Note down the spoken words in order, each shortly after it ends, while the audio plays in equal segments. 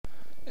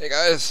Hey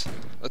guys,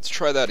 let's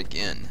try that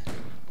again.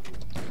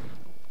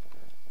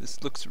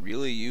 This looks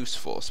really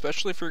useful,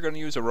 especially if you're going to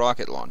use a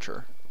rocket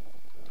launcher.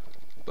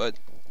 But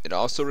it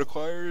also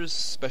requires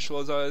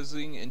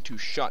specializing into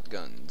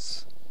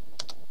shotguns.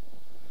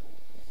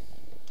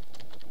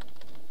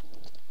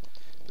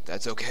 But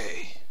that's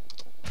okay.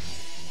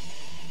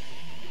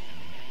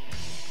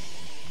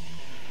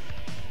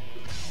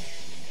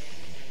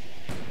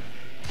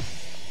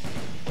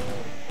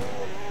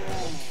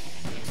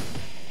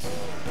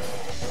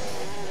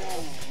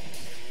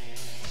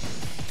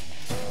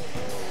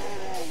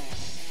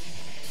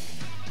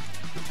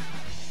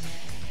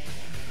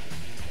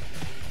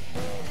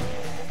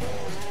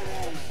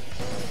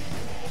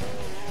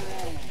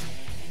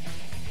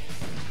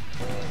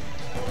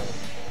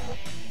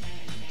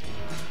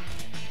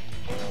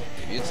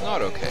 It's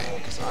not okay,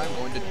 because I'm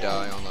going to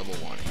die on level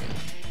 1 again.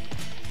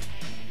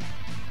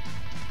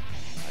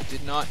 I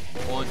did not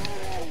want to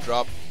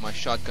drop my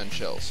shotgun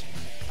shells.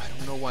 I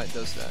don't know why it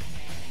does that.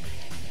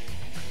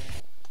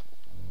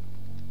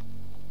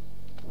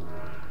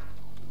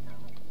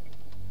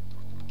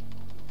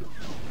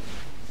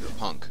 You're a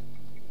punk.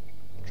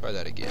 Try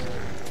that again.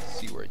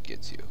 See where it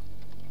gets you.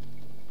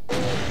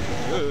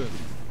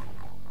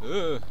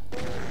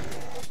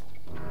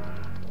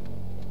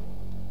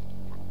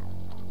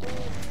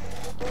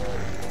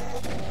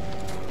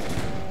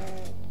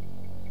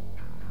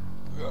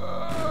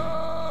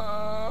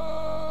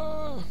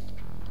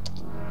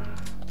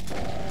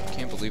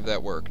 Can't believe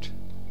that worked.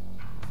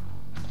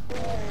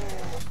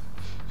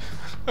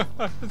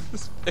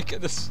 This making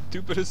the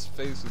stupidest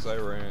face as I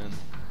ran.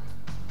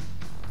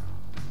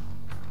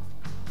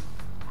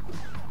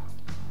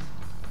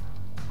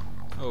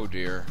 Oh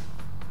dear.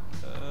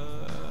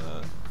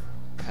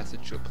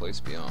 Passage to a place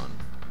beyond.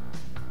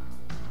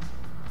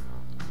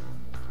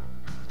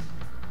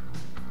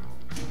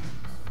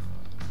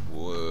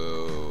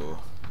 Whoa.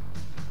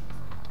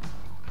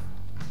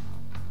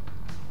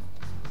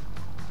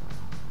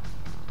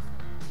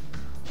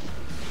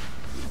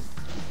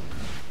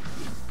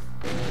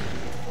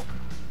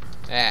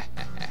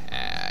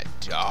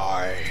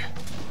 Die.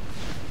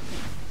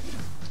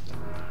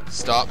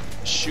 Stop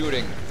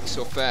shooting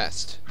so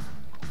fast.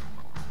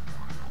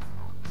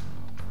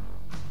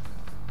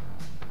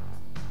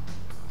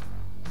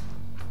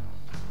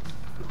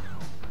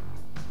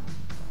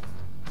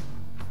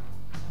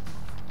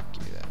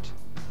 Give me that.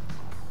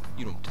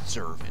 You don't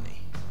deserve any.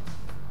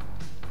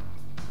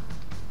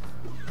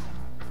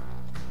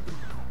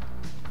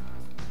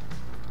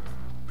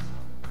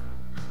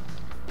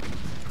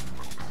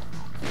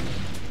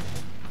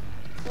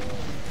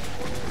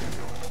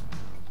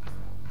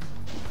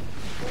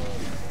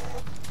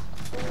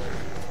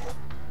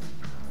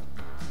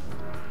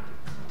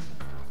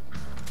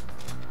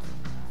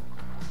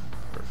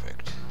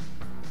 Perfect.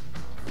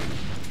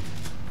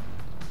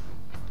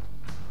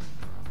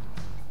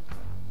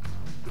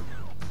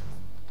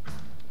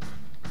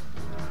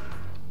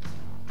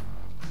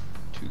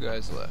 Two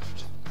guys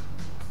left.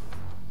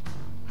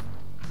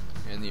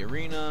 And the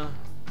arena,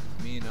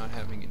 me not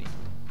having any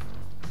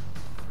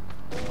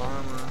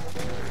armor.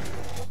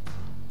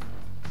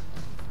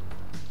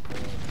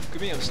 Look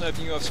at me, I'm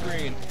sniping you off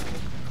screen.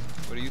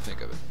 What do you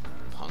think of it,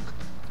 punk?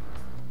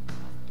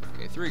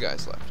 Okay, 3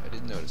 guys left. I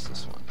didn't notice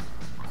this one.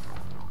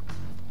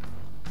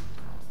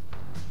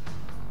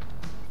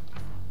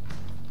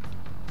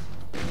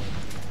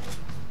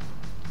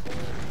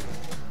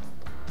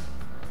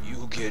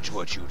 You get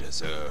what you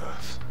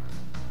deserve.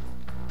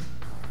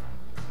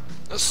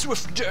 A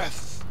swift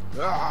death!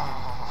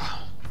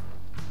 Ah!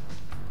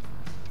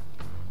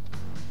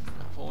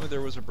 If only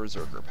there was a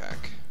berserker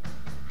pack.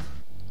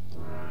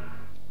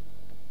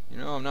 You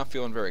know, I'm not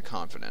feeling very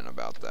confident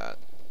about that.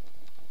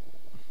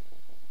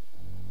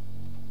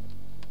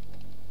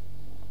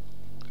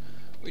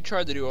 We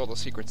tried to do all the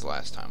secrets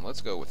last time.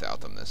 Let's go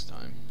without them this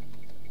time.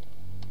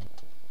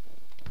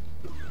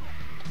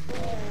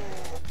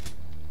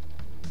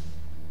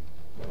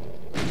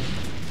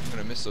 I'm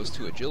gonna miss those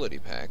 2 agility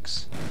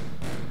packs.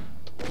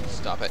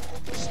 Stop it.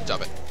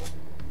 Stop it.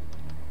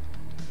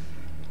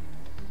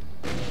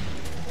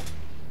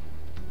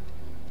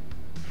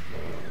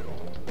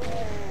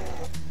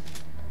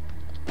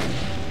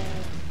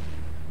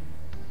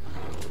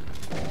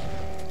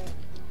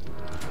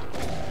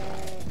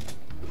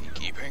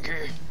 Pinky,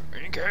 pinky,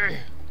 pinky.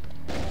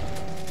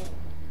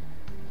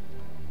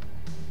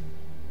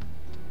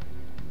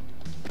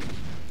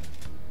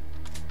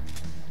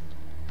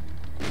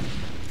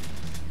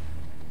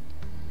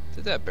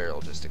 Did that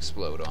barrel just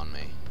explode on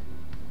me?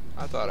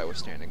 I thought I was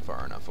standing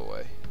far enough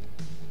away.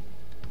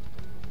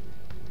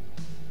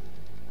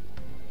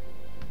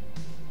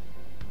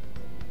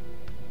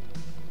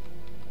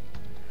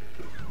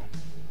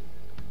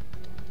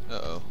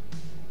 Uh-oh.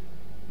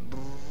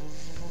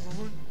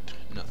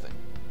 Nothing.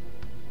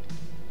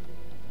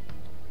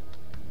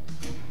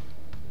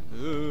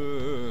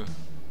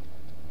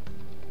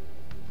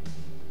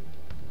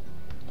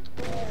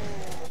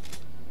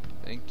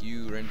 Thank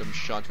you, random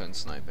shotgun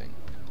sniping.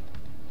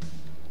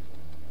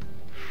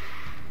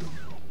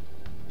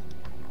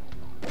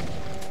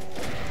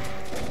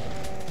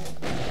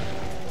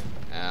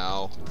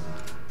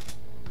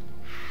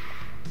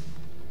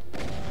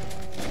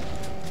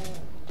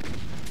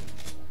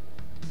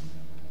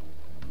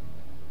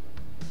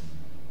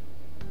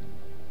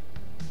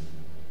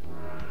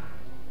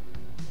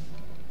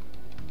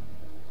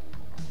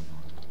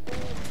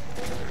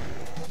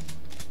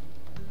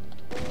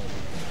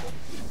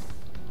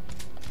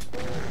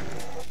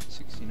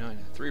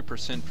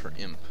 1% per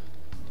imp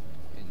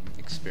in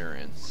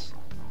experience.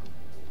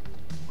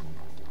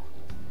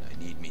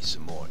 I need me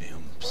some more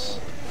imps.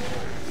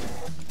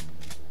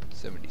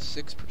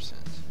 76%.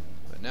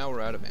 But now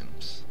we're out of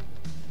imps.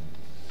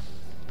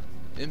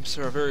 Imps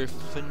are a very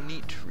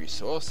finite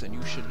resource, and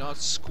you should not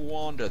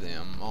squander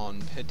them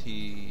on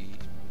petty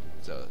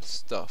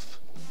stuff.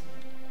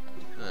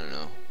 I don't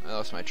know. I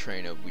lost my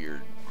train of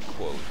weird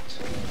quote.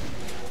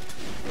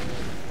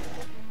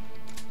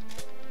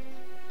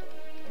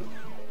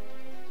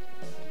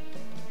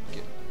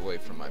 Get away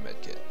from my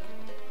medkit.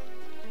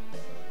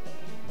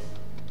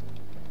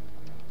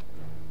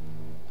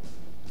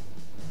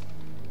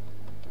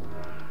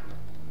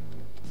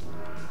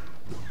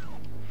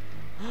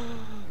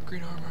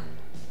 Green armor.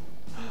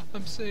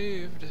 I'm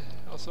saved.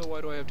 Also,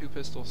 why do I have 2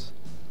 pistols?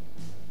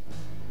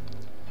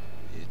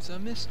 It's a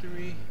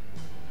mystery.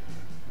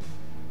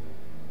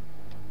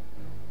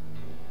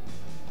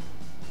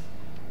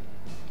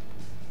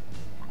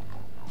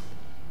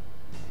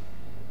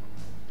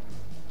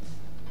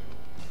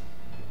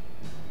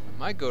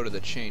 I might go to the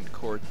chained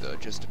court though,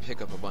 just to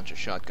pick up a bunch of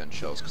shotgun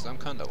shells, because I'm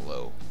kinda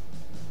low.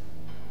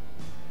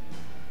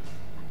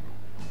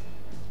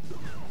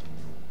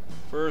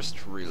 First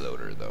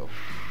reloader though.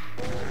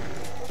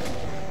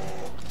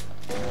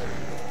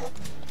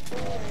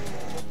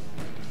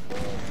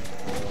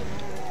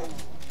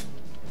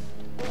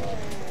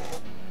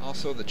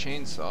 Also the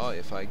chainsaw,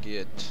 if I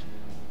get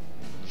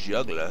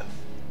juggler,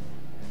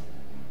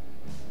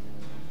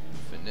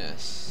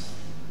 finesse,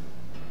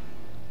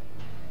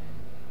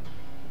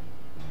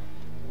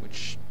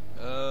 which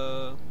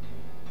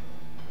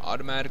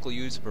automatically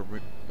use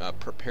a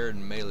prepared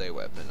melee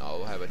weapon.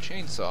 I'll have a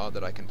chainsaw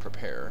that I can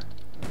prepare.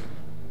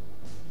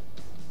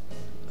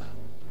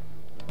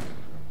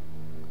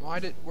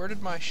 Where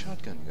did my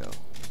shotgun go?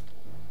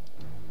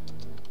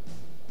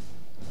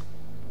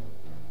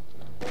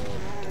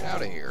 Get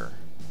out of here.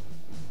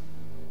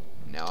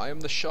 Now I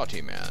am the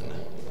shotty man.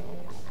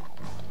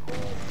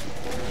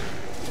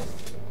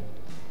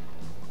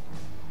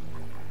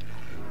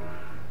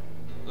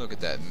 Look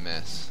at that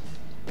mess.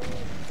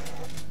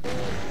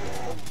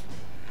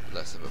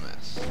 Less of a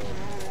mess.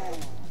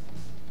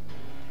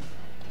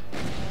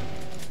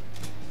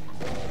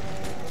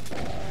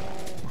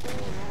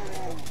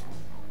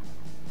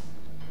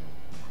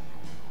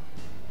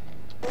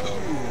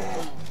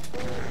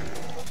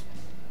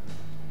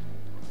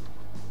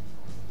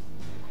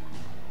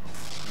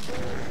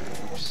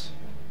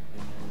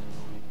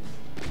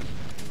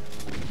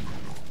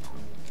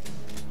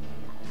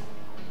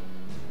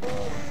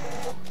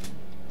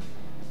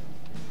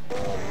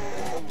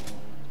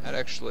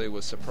 Actually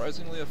was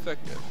surprisingly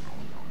effective.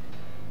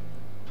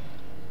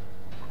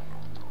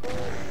 I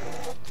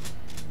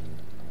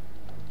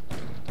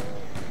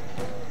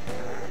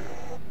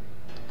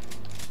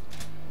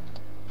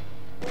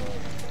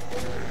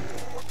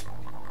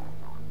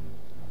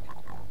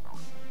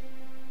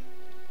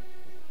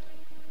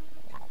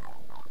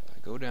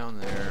go down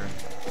there,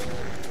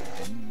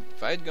 and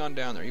if I had gone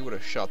down there, he would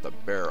have shot the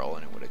barrel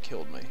and it would have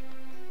killed me.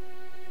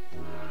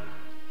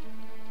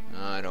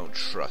 I don't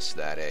trust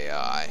that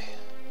AI.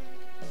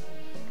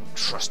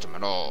 Trust him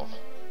at all.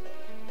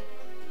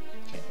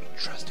 Can't be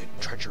trusted,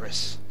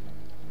 treacherous.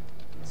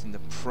 It's in the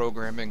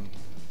programming.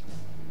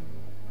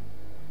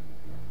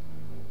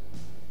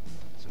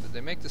 So did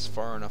they make this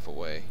far enough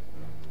away?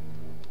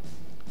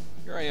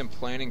 Here I am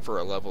planning for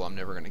a level I'm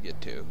never gonna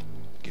get to.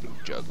 Getting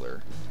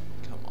juggler.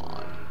 Come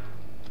on.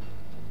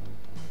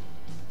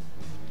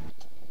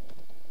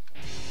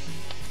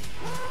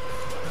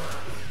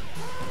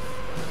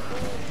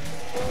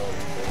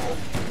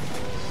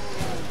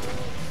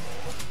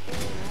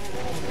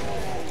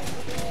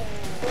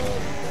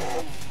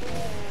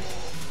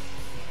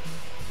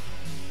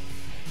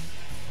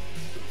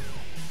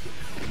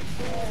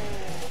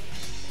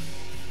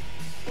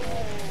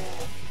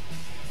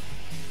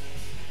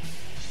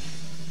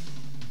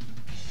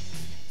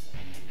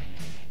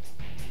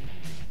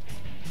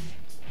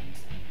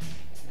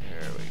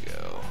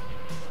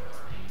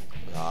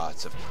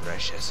 Of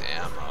precious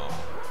ammo.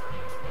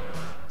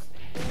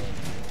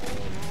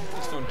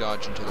 Just don't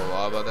dodge into the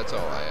lava, that's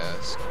all I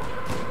ask.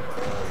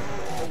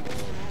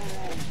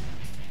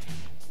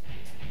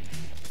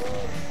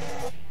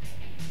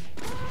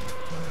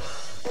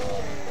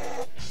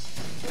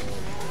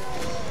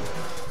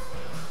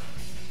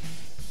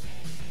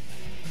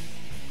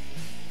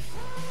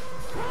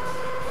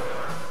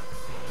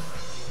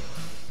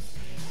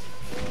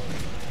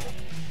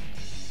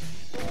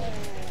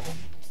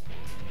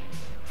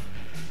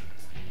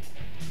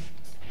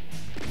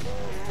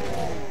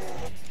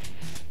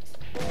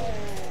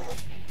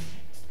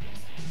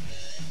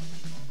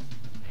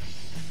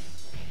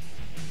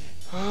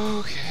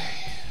 Okay.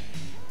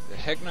 The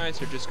Heck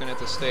Knights are just gonna have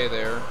to stay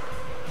there.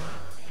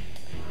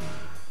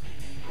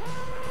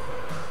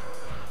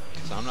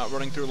 Because I'm not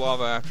running through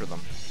lava after them.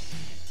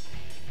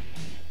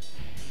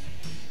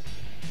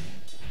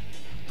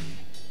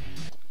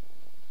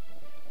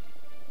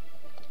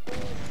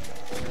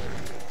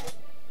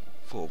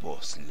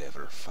 Phobos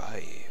level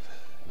 5.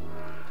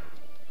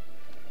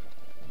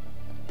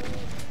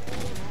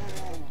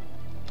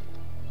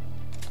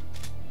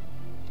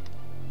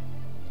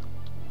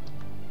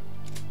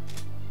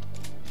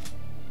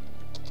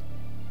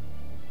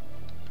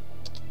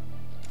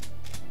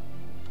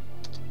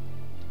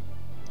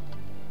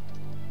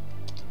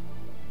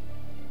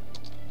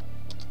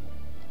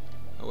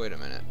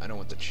 minute. I don't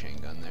want the chain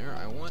gun there.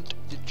 I want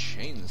the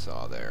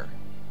chainsaw there.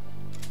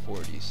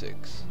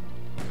 46.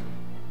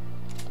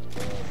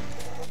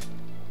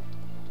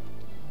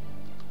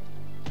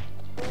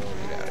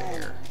 Get out of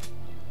here.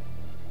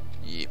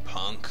 Ye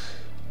punk.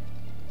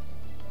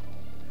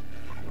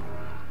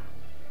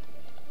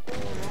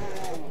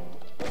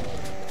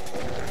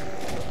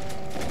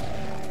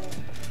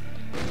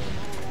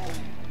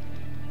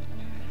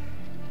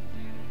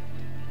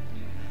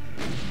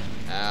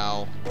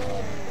 Ow.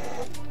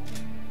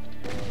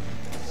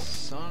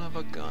 Son of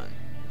a gun.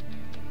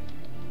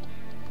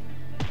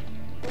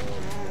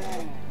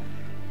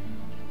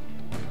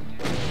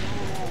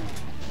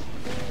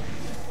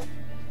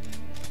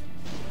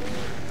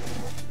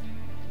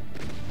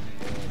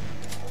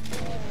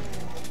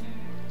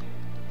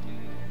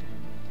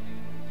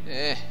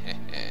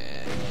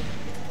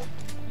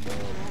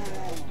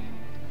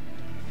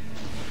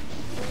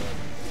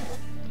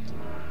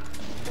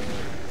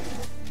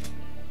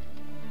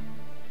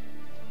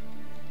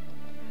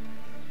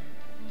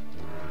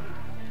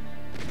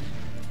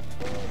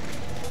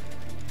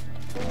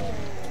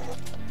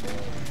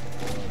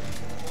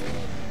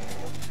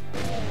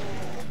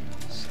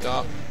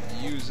 Stop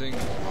using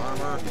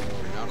armor.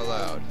 You're not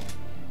allowed.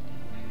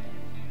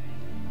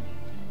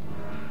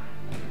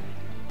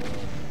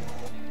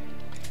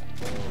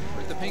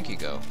 Where'd the pinky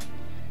go?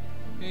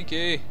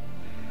 Pinky!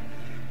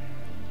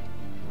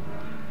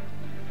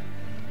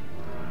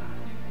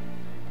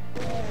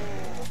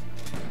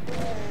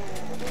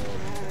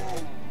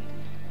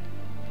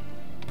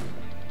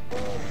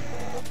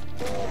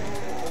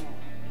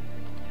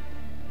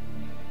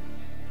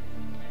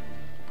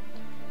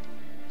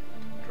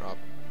 Drop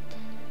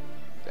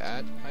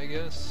that, I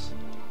guess.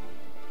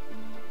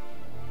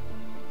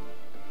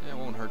 It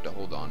won't hurt to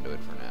hold on to it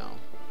for now.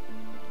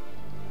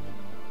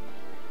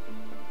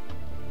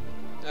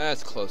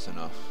 That's close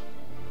enough.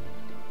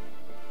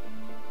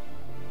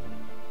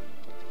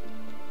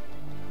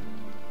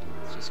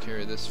 Let's just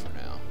carry this for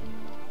now.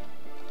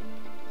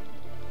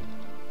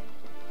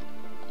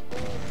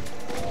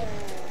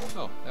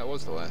 Oh, that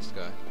was the last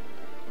guy.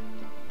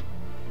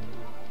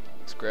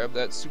 Let's grab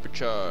that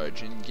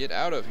supercharge and get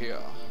out of here.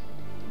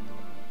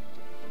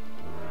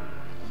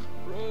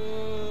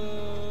 Run!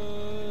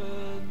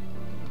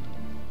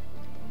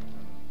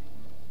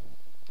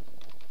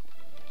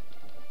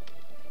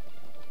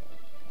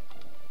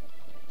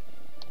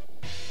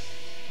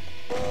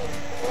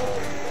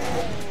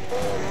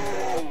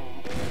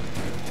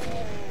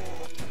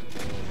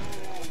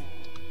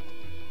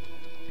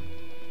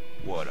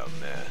 What a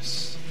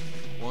mess.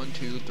 1,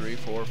 2, 3,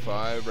 4,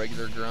 5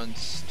 regular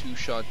grunts, 2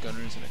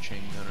 shotgunners, and a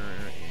chain gunner,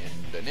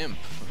 and an imp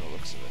from the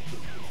looks of it.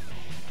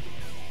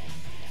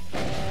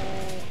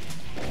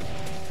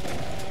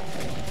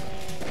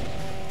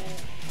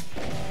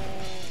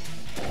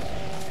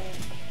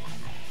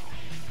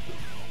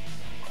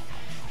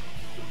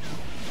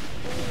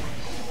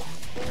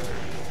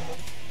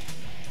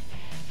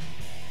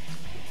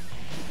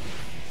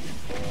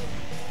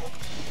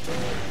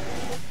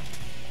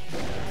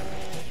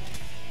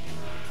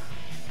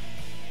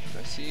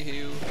 See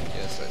you?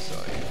 Yes, I saw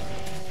you.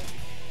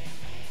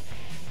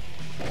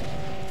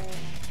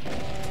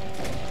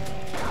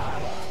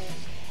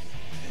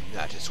 And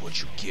that is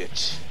what you get.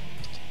 It's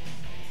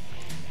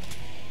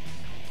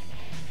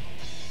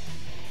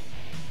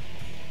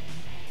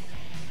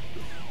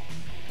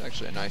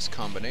actually a nice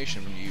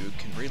combination when you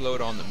can reload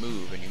on the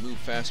move and you move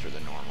faster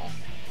than normal.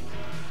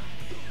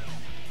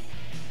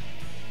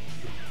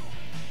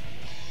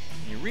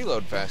 When you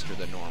reload faster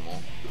than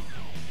normal,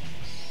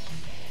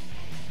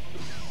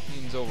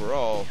 means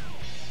overall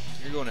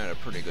you're going at a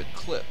pretty good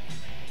clip.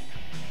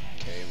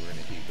 Okay, we're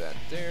gonna leave that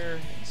there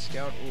and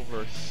scout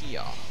over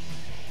here.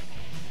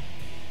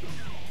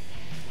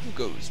 Who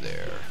goes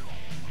there?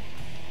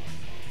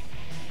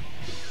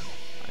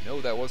 I know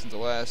that wasn't the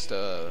last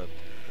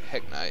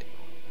Heck Knight.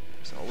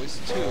 There's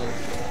always 2.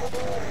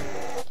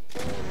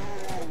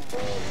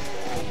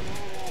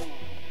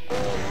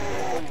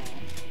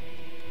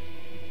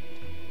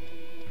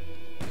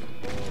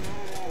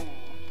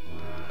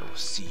 I will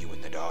see you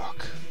in the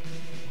dark.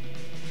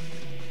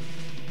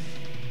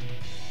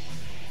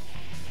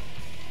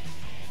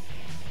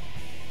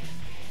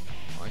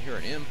 I hear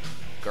an imp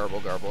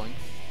garbling.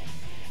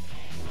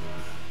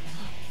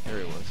 There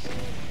he was.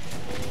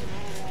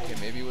 Okay,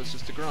 maybe it was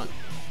just a grunt.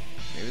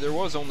 Maybe there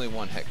was only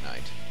one Heck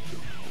Knight.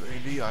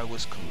 Maybe I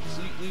was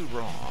completely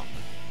wrong.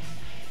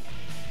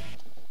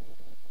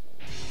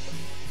 There's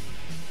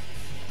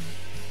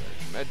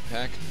a med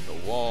pack, the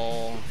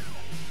wall,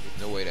 with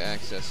no way to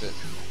access it.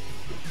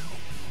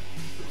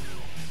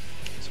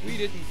 Because we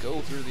didn't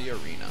go through the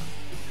arena.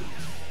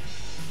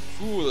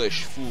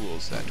 Foolish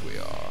fools that we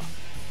are.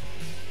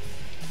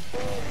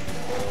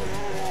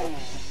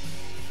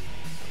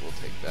 We'll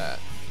take that.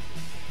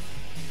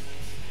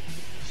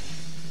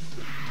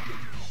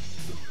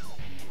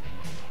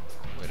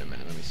 Wait a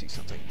minute, let me see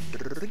something.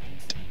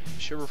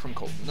 Shiver from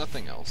cold,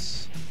 nothing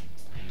else.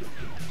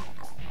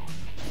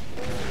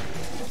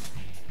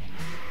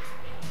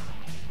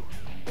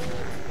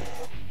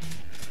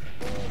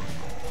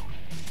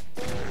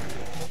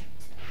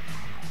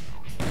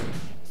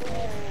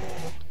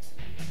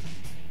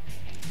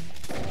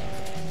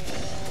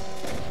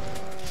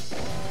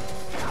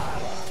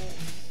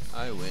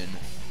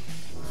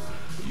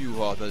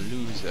 of a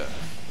loser.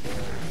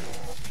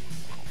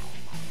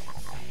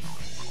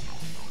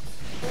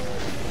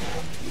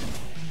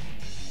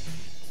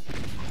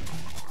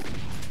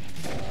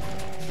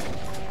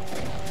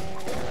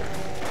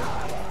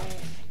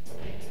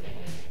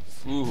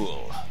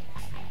 Fool.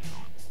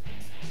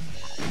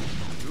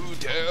 You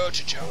dare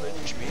to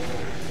challenge me?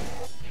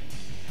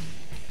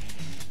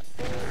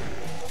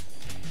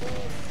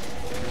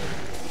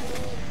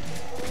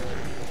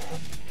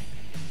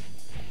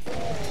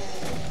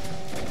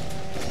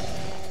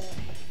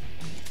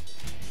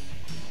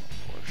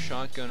 More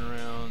shotgun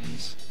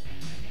rounds.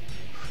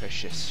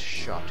 Precious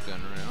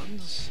shotgun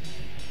rounds.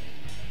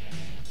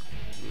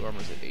 Blue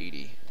armor's at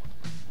 80.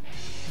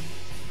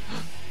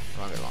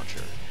 Rocket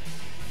launcher.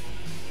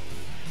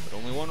 But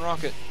only one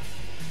rocket.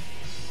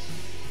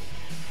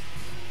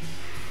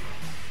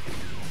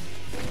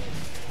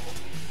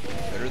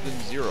 Better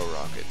than 0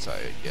 rockets,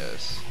 I'd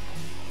guess.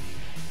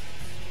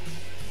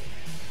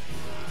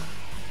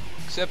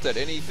 Except that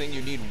anything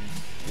you need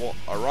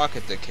a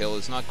rocket to kill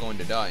is not going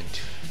to die in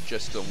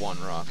just the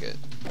one rocket.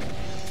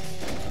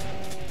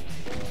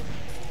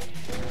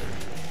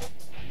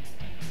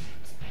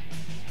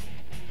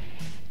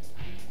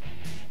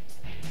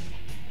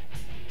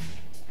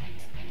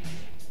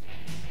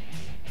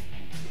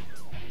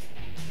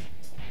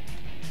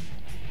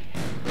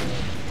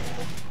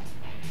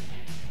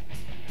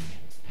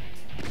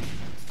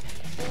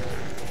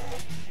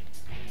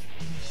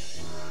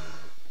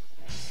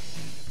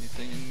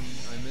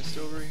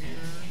 Over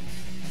here,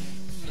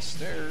 the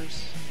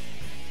stairs.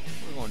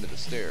 We're going to the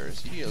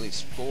stairs. You need at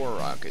least 4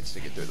 rockets to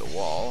get through the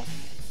wall.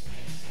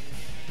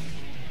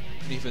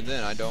 And even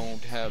then, I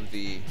don't have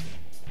the.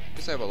 I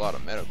guess I have a lot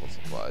of medical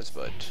supplies,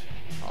 but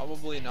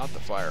probably not the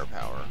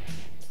firepower.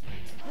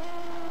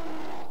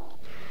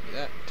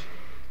 That.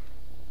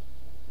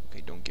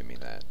 Okay, don't give me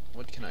that.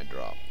 What can I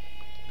drop?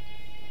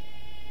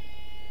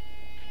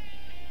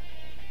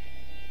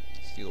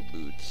 Steel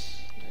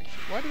boots.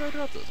 Actually, why did I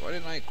drop those? Why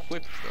didn't I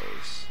equip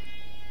those?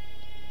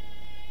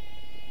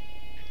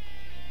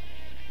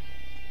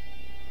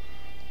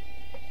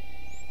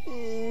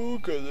 Oh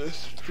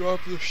goodness, drop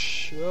the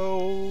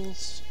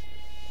shells.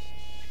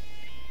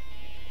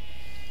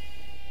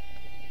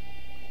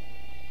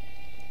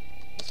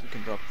 So we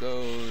can drop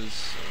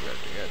those. We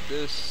got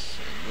this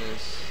and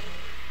this.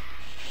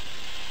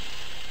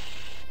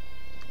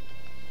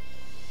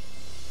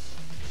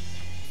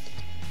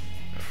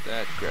 Grab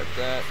that, grab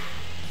that.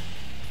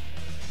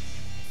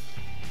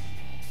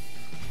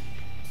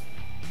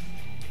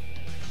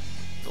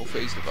 No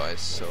phase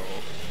device, so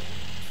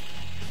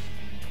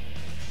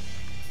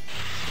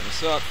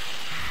what's up?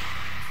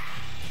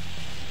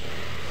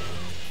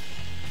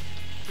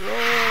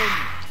 Run!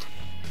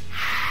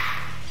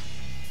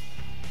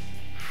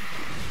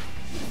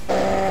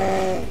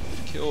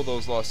 Kill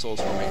those lost souls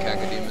for me,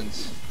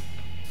 cacodemons.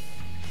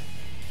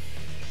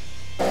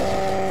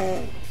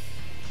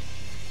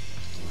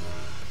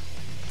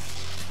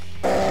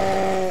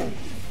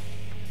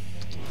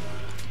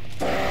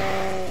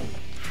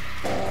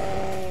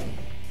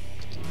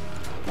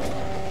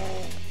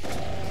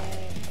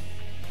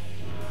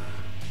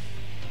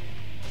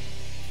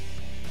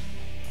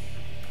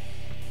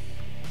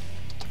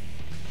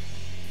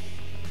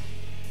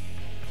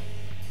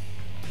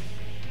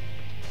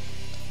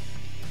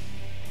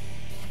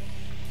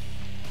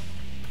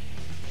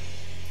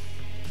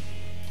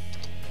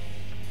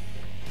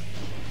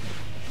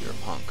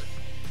 Punk.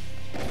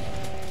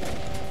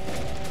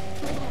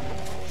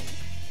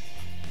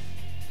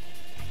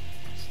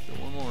 Still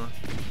one more.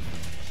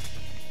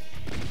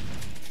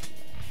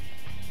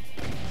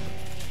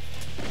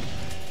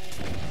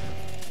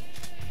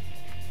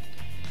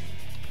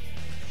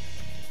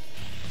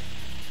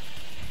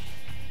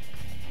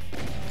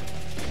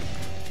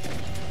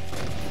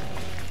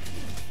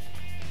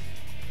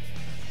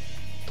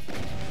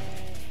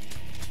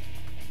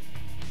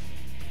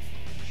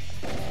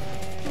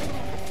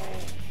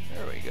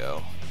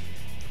 Go.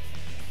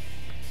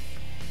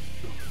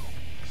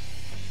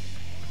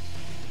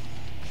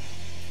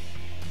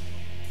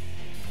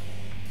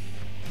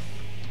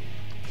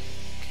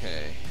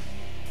 Okay.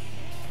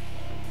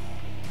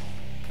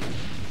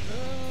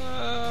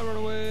 Run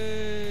away!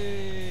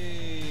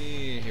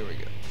 Here we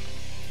go.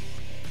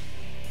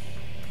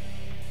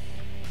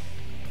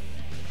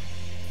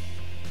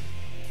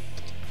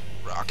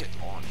 Rocket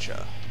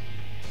launcher.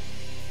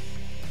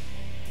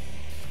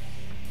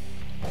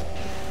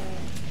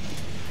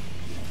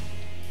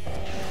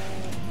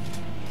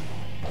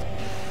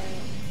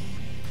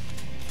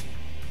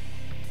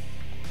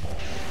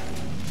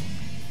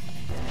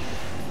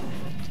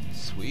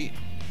 Sweet.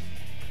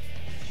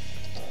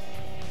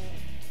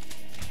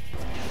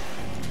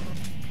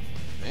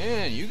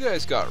 Man, you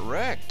guys got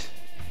wrecked.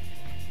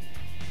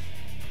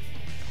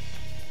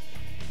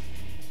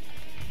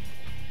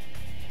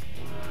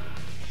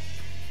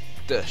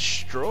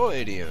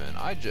 Destroyed even.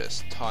 I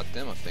just taught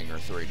them a thing or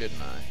 3,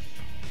 didn't I?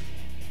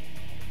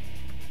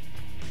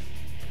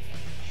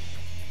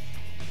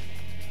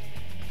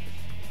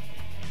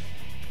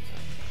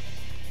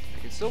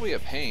 It can still be a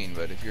pain,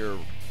 but if you're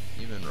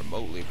even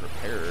remotely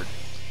prepared.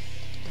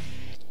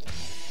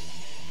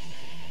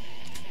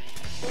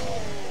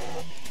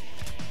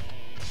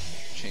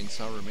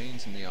 Chainsaw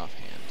remains in the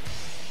offhand.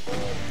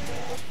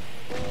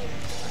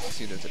 I can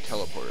see there's a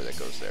teleporter that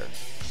goes there.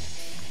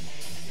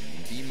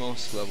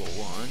 Demos level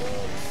 1.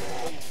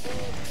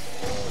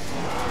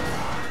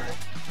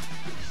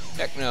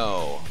 Heck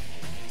no!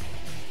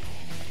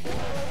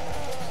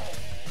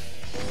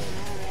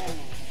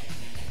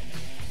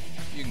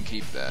 You can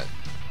keep that.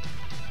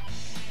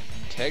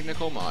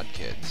 Technical mod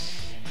kits.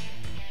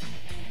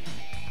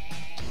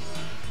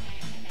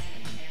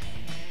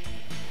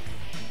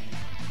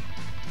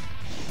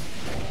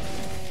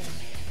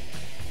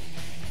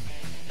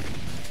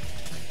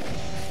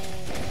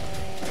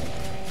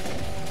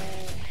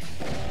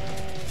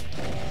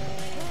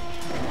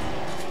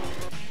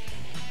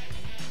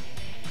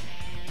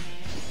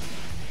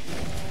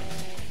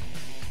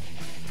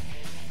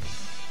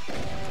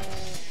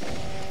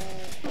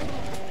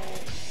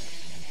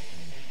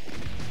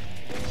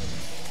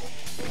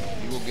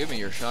 Give me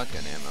your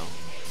shotgun ammo.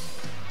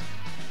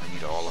 I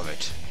need all of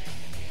it.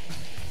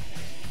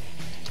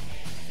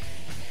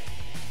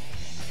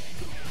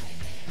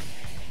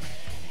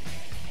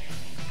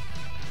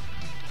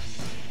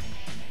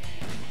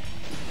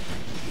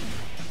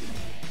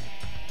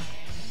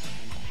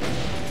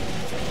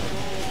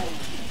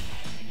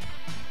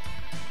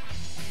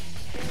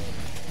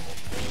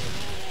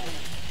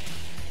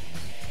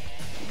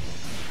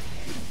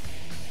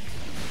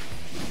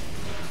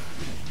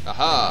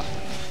 Aha!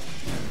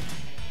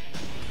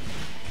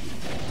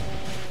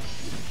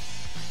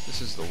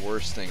 This is the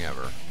worst thing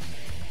ever.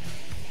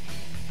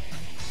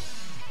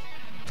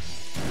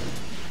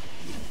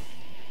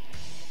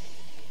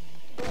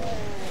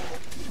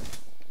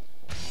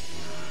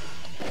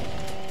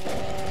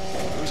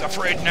 Who's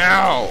afraid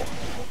now?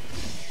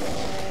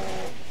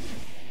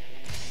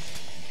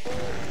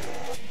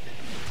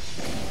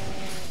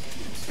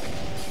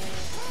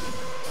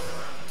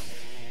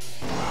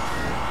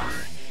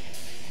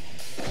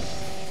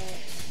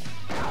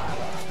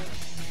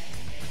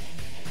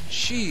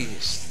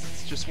 Jeez.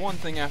 Just one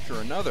thing after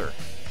another.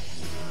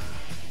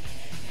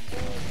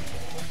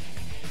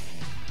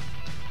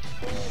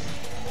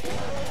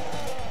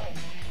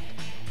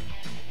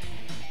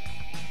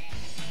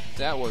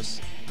 That was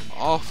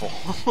awful.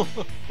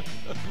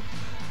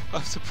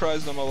 I'm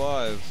surprised I'm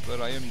alive,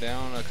 but I am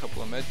down a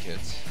couple of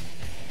medkits.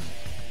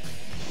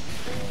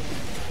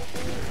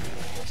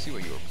 I see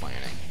what you were planning.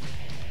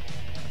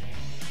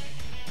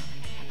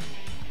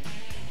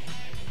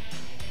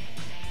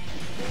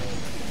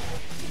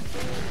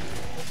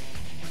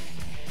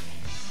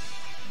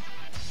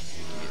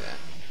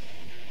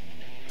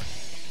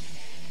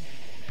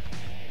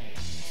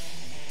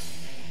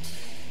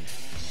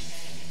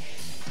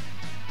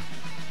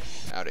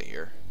 Out of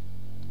here.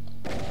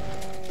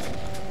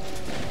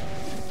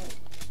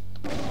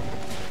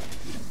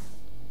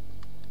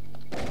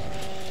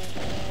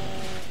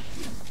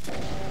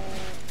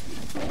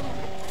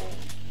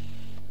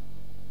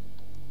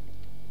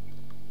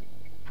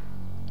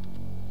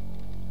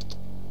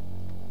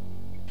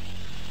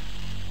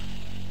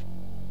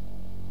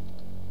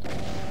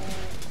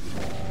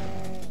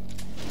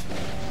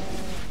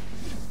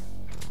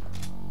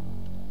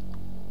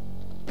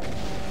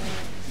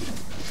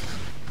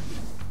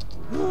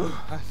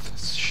 I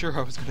was sure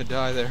I was gonna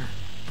die there.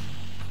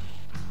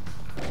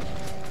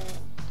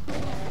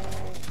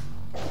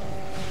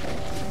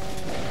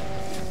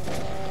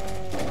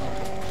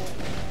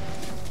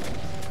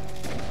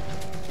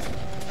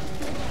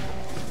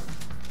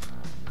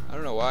 I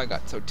don't know why I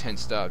got so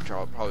tensed up,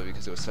 probably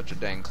because it was such a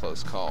dang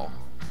close call.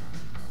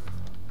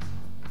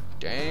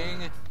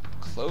 Dang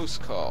close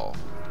call.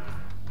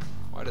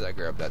 Why did I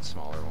grab that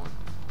smaller one?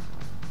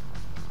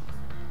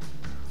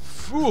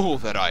 Fool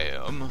that I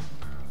am!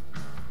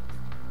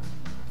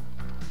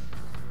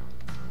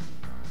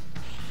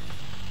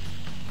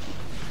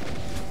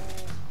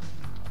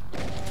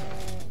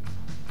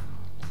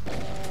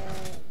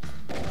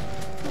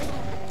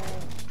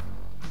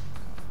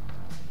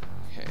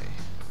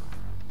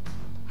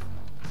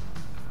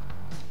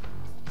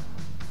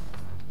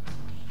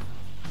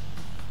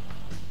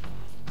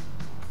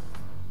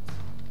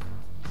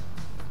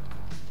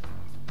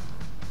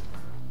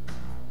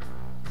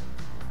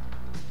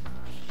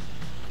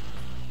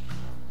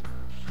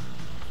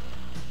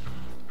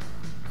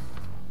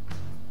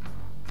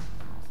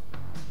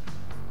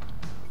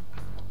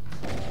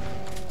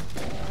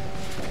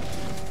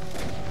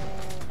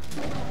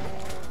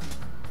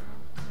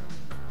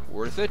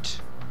 Worth it?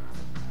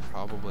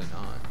 Probably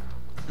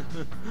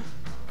not.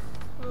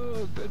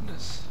 Oh,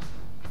 goodness.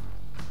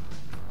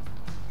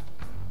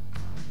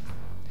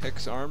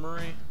 Hex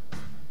Armory?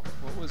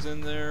 What was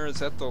in there? Is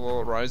that the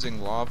little rising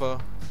lava?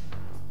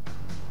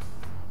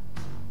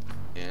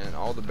 And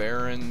all the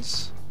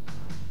barons.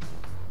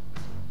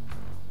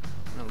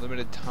 A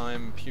limited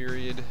time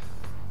period.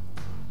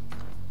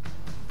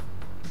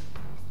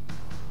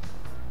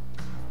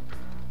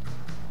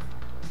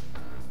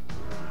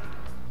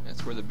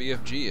 That's where the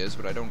BFG is,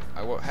 but I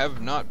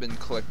have not been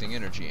collecting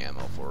energy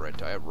ammo for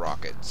it. I have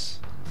rockets.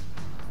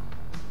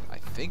 I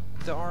think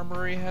the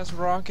armory has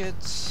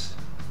rockets.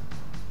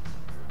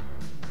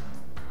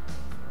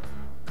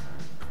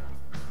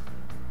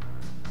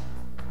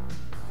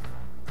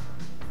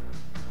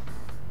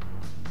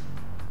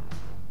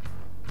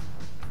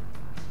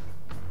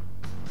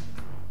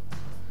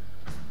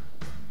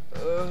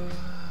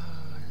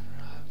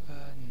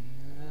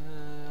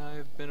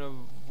 I've been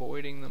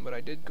avoiding them, but I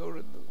did go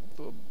to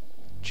the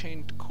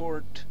chained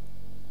court.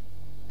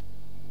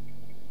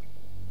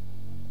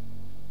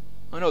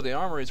 Oh no, the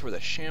armory is where the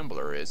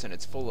Shambler is, and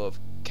it's full of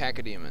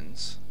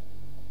cacodemons.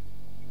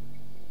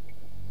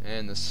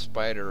 And the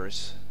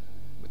spiders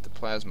with the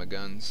plasma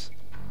guns.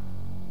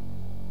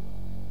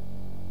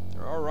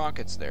 There are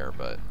rockets there,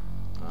 but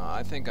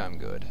I think I'm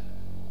good.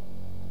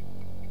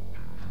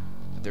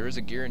 But there is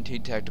a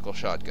guaranteed tactical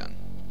shotgun,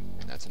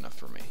 and that's enough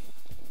for me.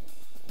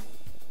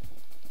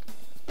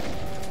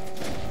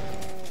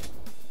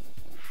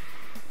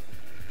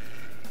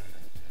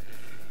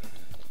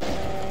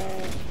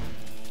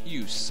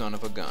 You son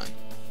of a gun.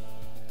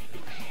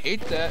 I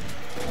hate that,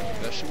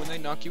 especially when they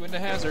knock you into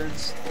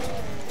hazards.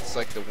 It's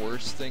like the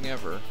worst thing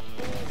ever. Are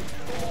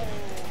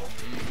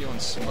you feeling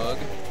smug?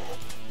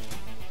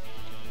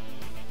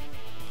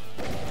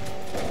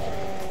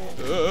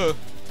 No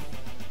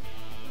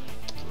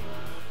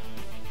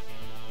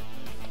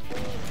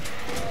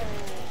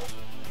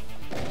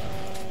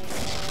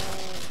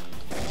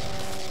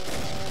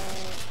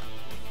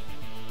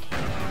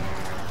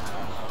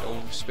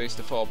space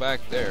to fall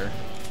back there.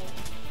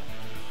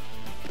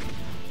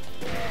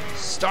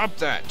 Stop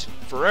that!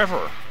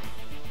 Forever!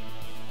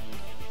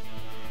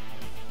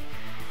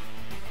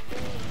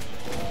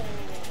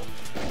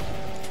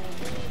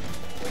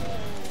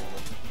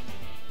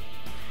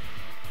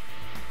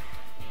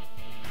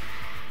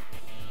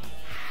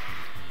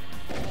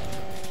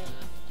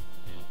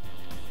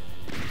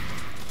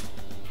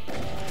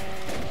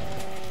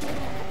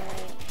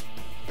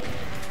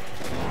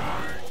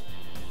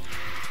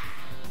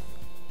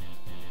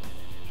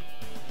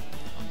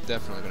 I'm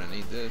definitely gonna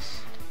need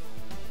this.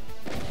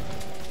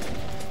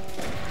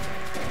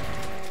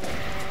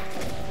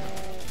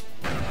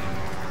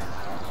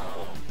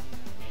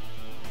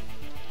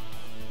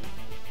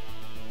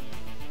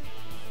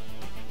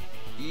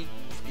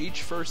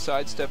 Each first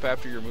sidestep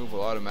after your move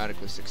will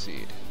automatically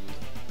succeed.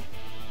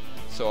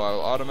 So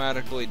I'll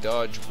automatically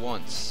dodge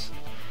once.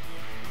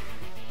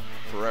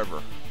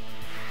 Forever.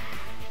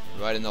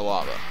 Right in the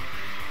lava.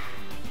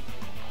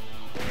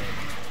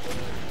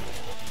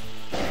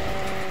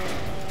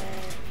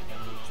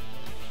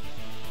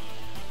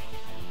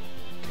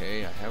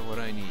 Okay, I have what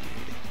I need.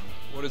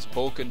 What does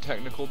bulk and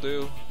technical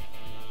do?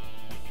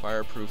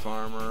 Fireproof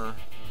armor.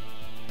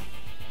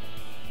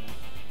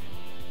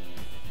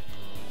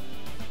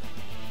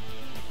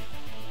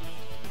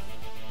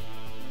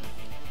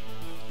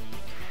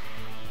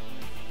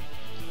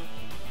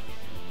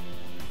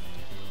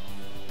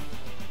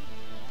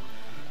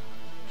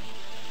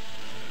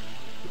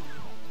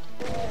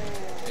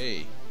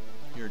 Hey,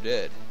 you're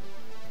dead.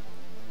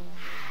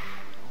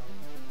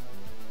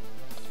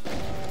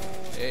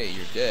 Hey,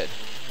 you're dead.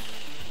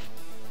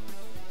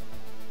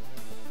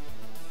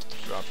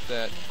 Drop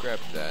that, grab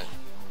that.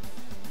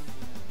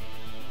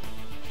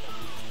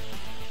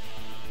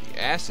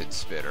 The acid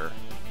spitter.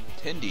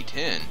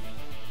 10d10.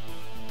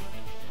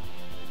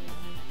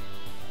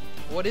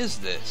 What is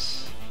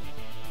this?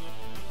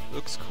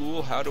 Looks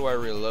cool, how do I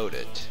reload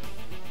it?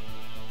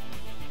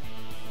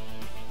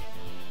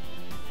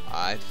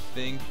 I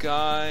think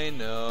I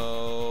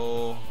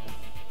know.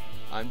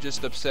 I'm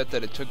just upset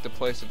that it took the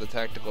place of the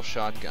tactical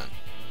shotgun.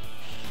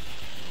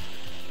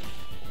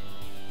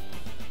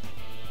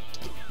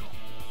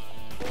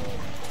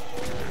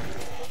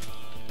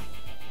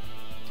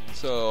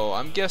 So,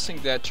 I'm guessing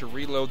that to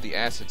reload the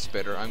acid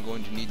spitter, I'm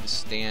going to need to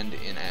stand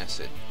in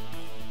acid.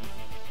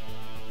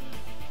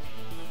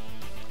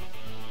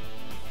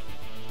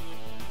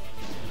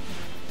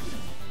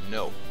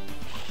 No.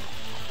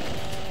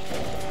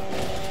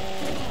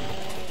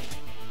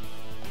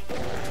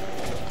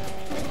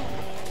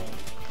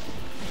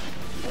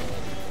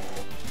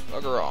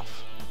 Bugger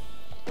off.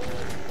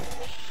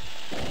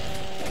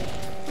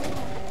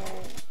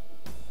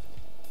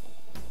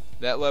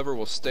 That lever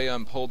will stay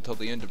unpulled till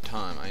the end of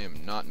time. I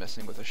am not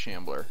messing with a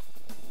Shambler.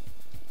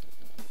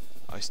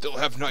 I still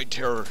have night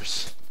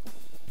terrors.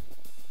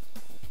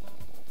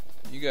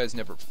 You guys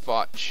never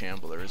fought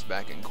Shamblers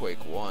back in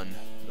Quake 1.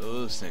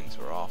 Those things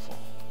were awful.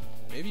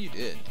 Maybe you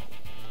did.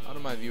 A lot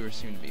of my viewers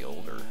seem to be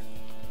older,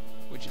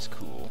 which is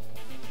cool.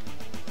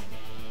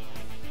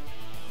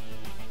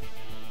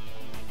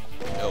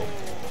 No.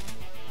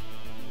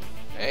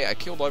 Hey, I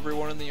killed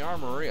everyone in the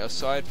armory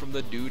aside from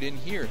the dude in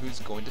here who's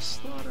going to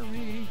slaughter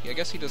me. I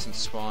guess he doesn't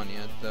spawn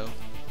yet, though.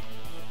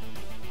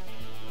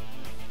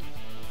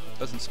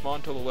 Doesn't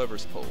spawn till the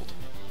lever's pulled.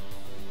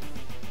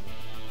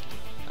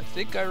 I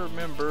think I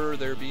remember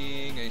there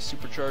being a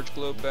supercharged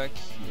globe back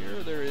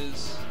here. There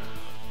is.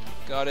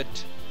 Got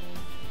it.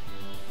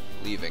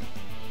 Leaving.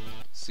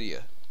 See ya.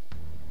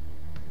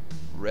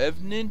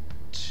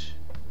 Revenant.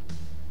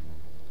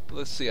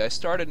 Let's see, I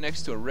started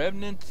next to a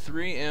Revenant,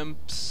 3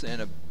 Imps,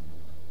 and a...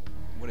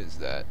 what is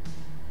that?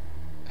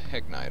 A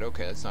Heck Knight.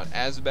 Okay, that's not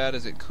as bad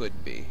as it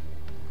could be.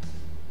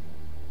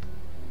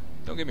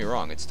 Don't get me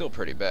wrong, it's still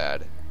pretty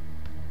bad.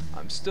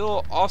 I'm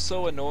still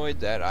also annoyed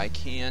that I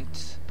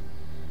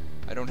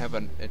don't have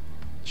a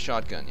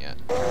shotgun yet.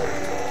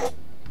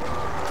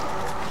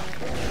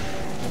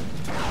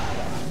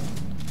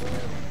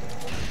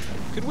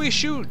 Could we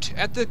shoot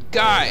at the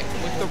guy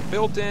with the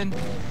built-in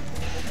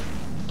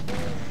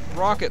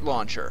rocket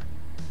launcher?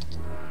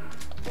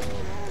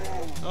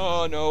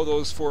 Oh no,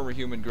 those former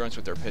human grunts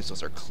with their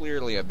pistols are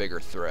clearly a bigger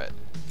threat.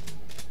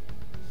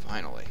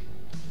 Finally.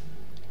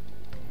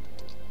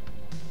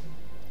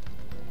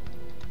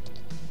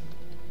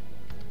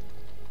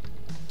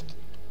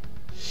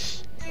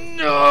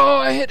 No,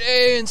 I hit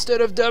A instead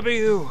of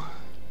W.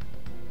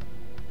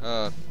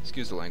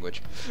 Excuse the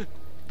language.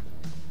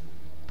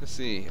 Let's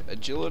see,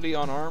 agility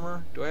on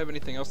armor. Do I have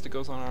anything else that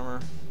goes on armor?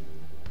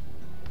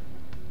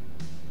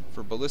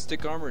 For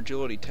ballistic armor,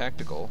 agility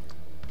tactical.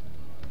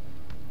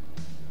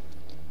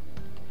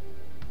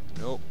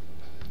 Nope.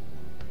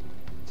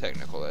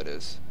 Technical, that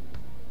is.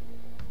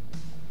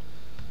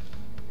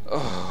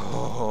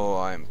 Oh,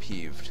 I'm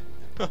peeved.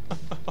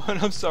 And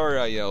I'm sorry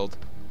I yelled.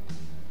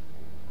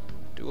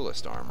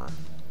 Duelist armor.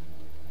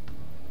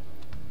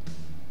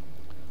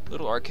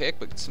 Little archaic,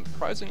 but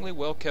surprisingly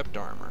well-kept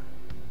armor.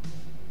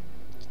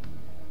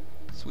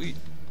 Sweet.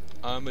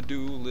 I'm a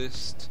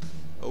duelist.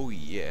 Oh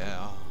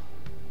yeah.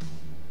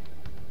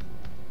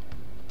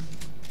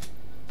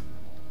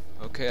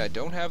 Okay, I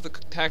don't have the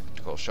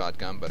tactical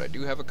shotgun, but I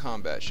do have a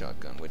combat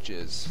shotgun, which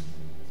is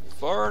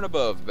far and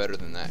above better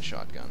than that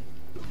shotgun.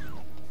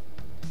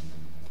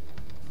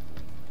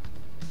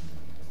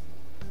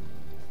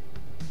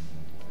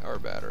 Power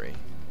battery.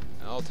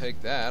 I'll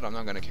take that. I'm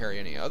not going to carry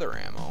any other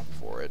ammo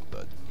for it,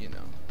 but, you know.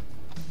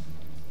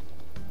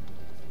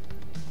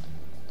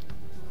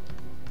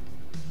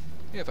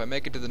 Yeah, if I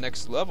make it to the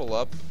next level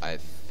up, I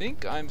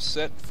think I'm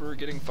set for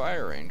getting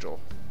Fire Angel.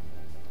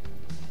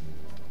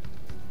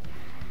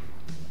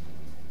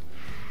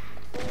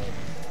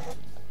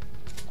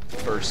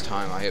 First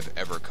time I have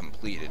ever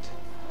completed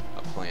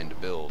a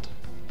planned build.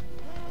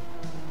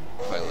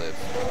 If I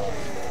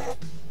live.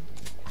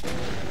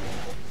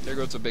 There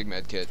goes a big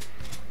med kit.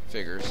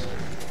 Figures.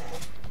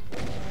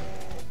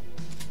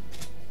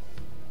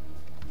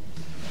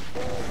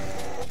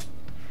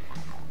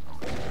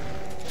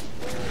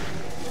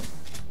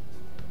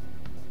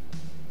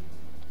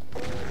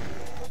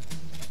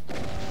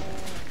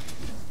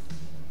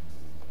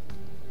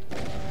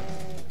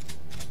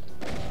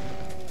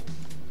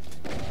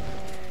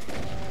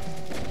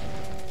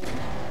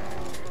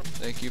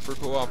 Thank you for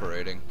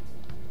cooperating.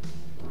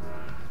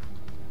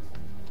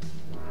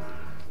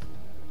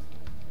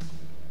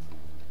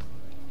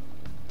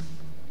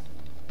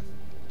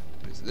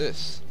 What is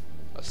this?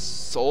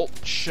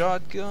 Assault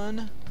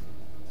shotgun?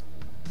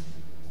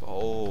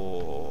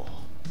 Oh.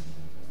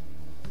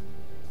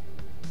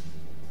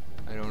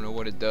 I don't know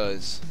what it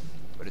does,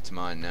 but it's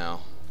mine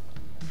now.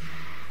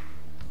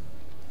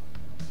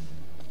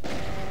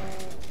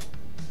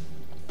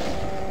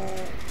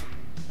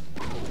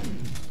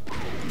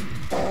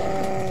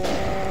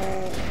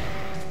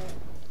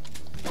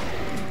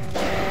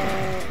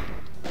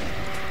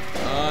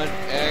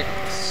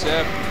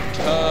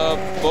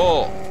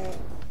 Unacceptable.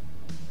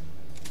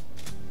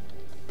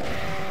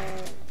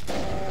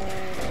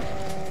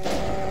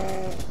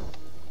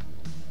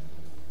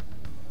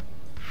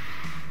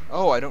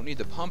 Oh, I don't need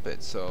to pump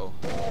it, so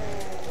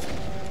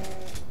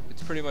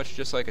it's pretty much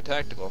just like a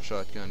tactical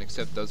shotgun,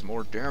 except does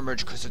more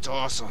damage because it's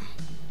awesome.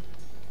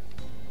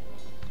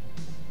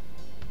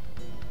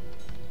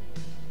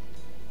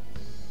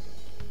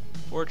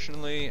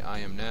 Fortunately, I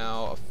am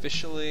now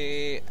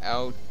officially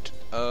out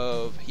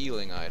of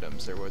healing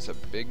items. There was a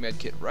big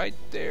medkit right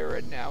there,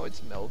 and now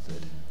it's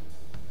melted.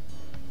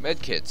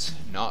 Medkits,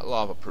 not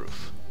lava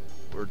proof.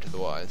 Word to the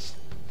wise.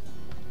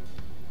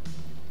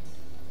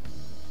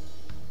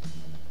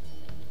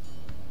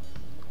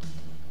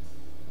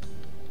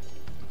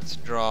 Let's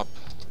drop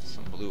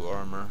some blue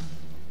armor.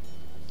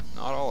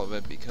 Not all of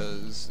it,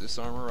 because this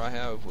armor I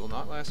have will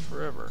not last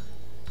forever.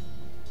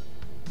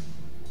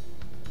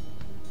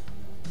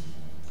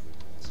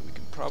 So we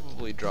can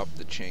probably drop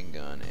the chain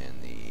gun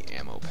and the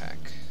ammo pack.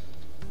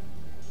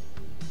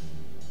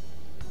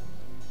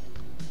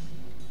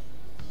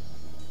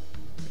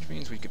 Which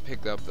means we could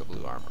pick up the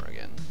blue armor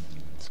again.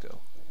 Let's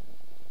go.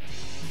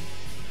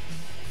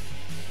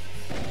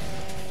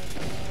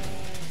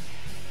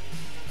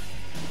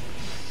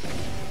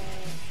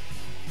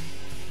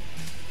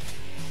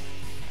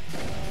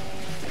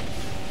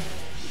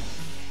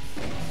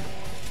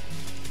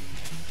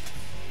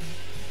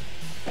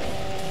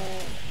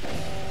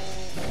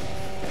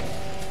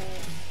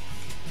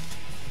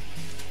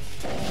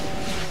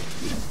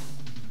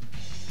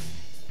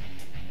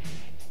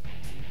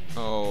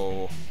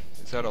 Oh,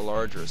 is that a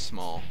large or a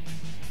small?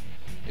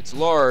 It's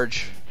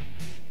large.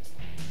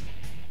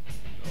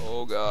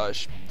 Oh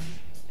gosh.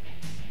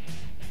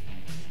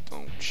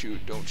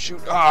 shoot, don't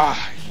shoot.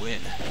 Ah, I win.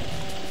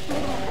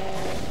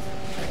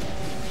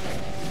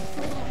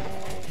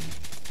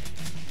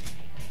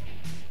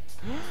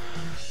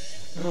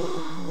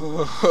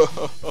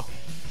 Oh,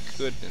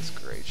 goodness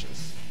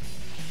gracious.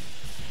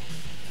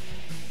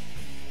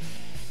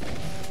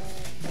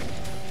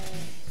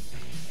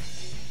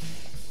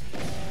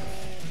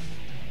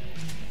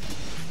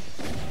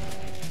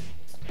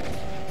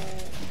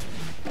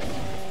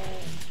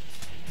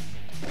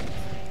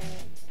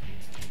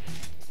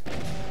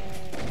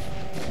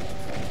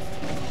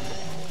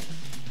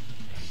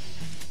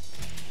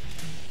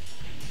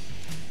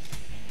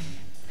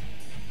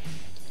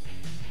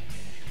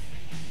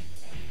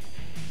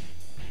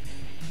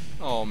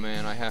 Oh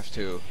man, I have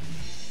to.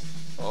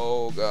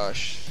 Oh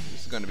gosh,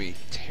 this is going to be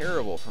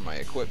terrible for my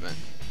equipment.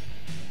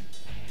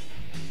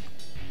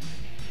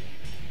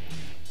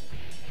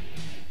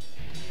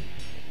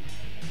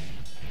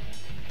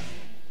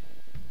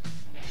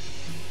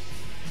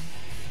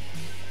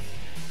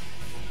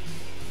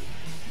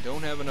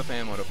 Don't have enough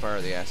ammo to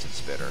fire the acid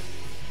spitter.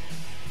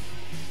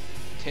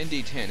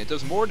 10d10. It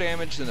does more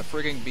damage than the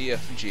frigging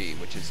BFG,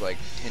 which is like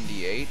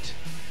 10d8.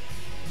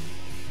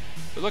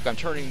 But look, I'm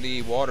turning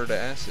the water to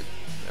acid.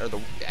 Or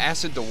the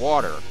acid to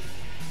water.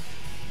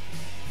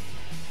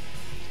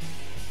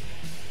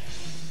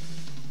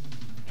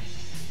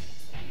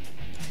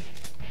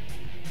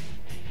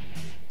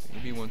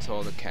 Maybe once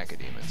all the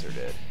cacodemons are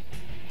dead.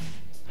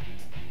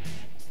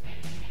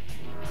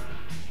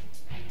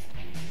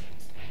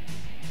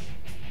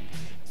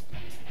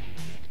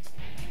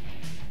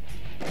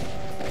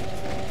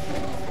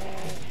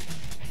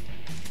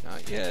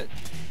 Not yet,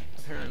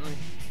 apparently.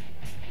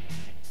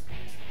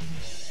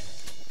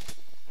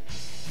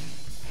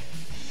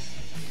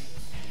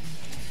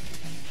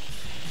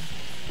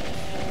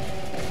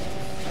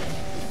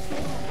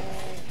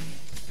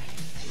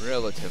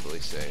 Relatively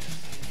safe.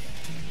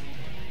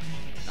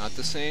 Not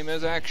the same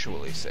as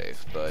actually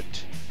safe, but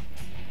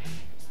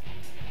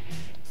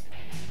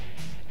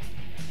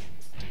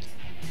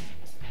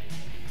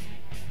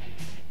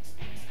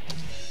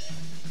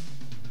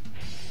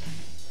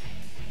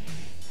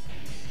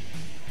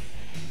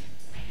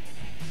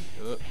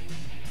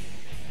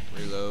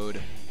reload,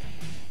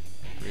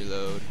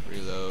 reload,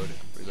 reload,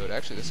 reload.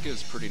 Actually, this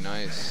gives pretty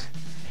nice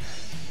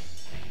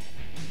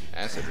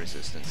acid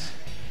resistance.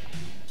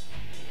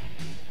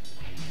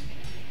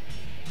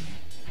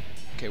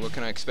 Okay, what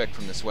can I expect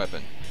from this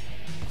weapon?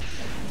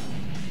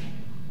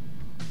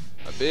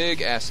 A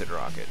big acid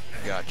rocket.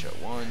 Gotcha.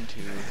 1,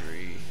 2,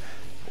 3,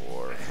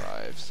 4,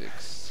 5,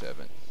 6,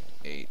 7,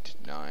 8,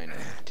 9,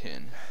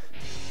 10.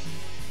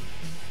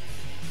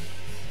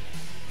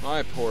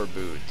 My poor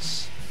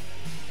boots.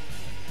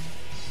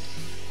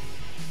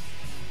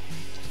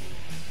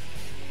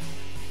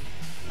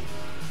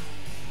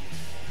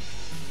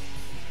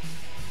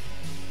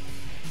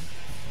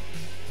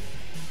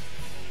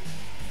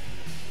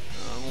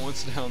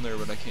 It's down there,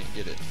 but I can't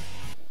get it.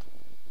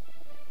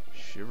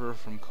 Shiver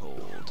from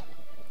cold.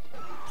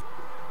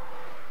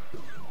 I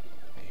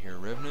hear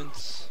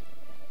revenants.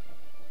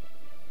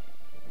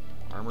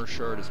 Armor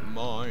shard is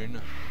mine.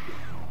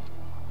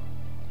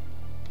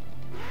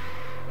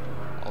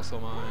 Also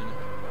mine.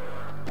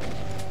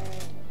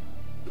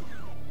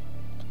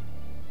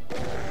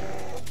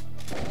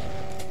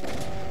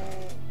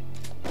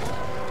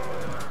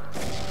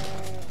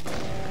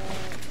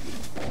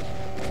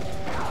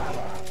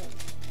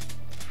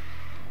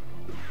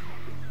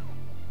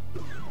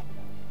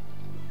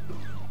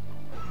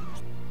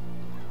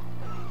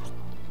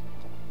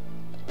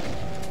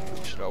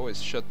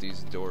 Always shut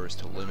these doors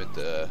to limit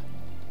the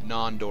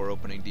non-door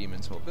opening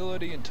demons'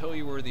 mobility and tell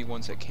you where the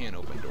ones that can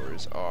open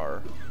doors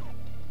are.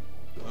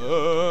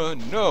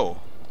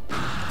 No!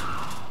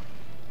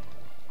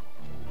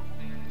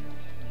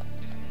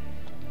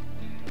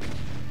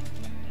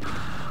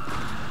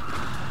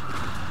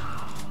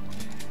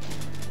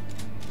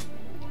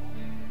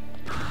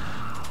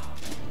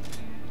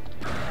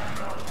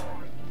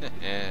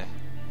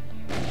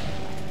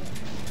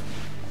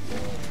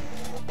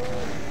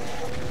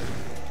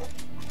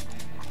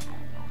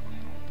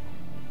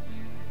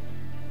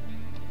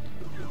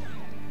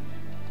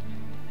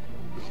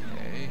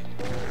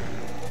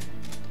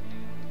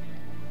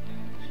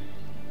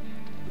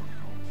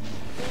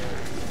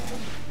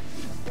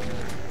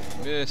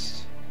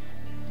 Missed.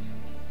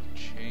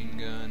 Chain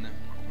gun.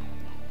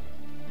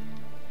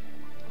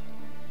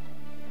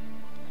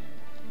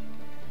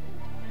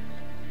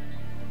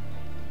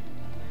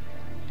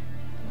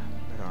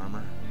 Red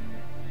armor.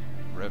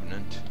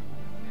 Revenant.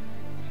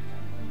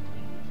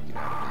 Get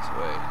out of his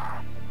way.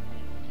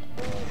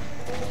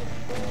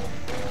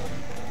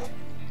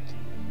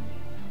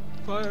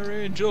 Fire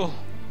Angel.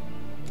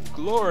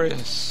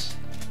 Glorious.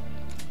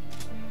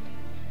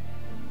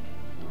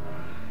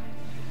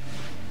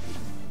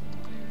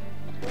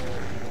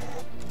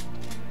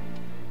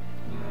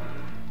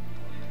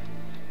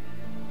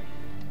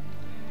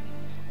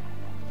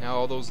 Now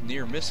all those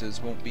near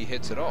misses won't be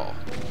hits at all.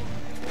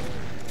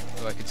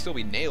 Though I could still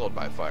be nailed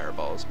by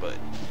fireballs, but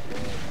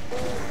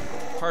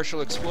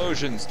Partial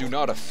explosions do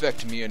not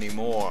affect me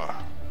anymore.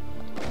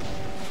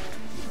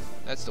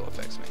 That still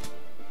affects me.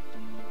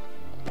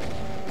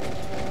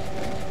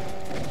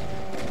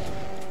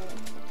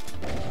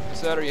 Is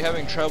that, are you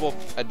having trouble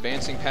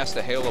advancing past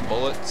a hail of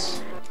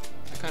bullets?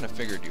 I kind of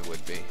figured you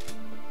would be.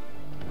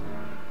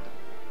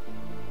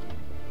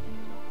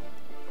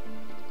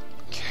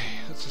 Okay,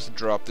 let's just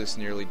drop this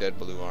nearly dead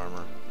blue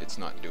armor. It's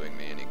not doing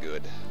me any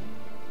good.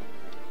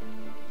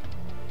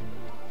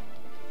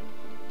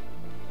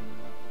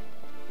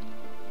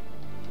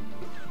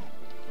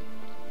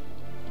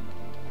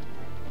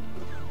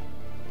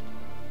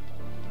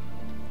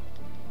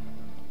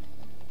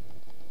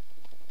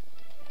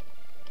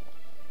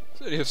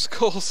 City of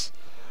Skulls.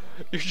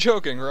 You're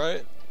joking,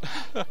 right?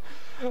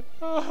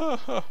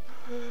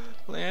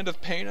 Land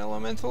of Pain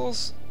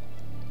Elementals?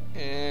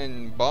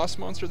 And boss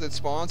monster that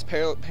spawns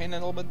pain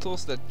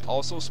elementals that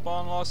also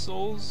spawn lost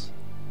souls?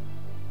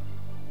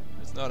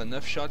 There's not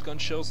enough shotgun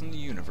shells in the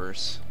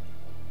universe.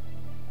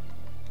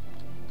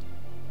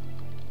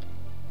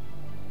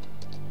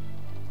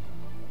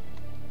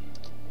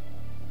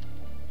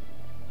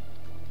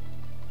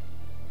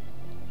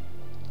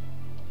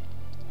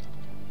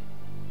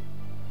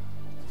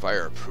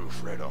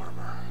 Fireproof red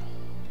armor.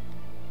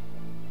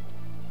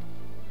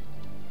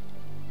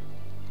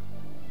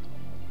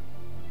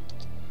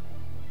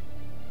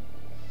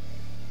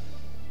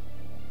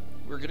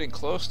 We're getting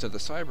close to the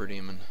cyber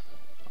demon.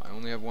 I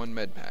only have one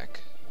med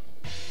pack.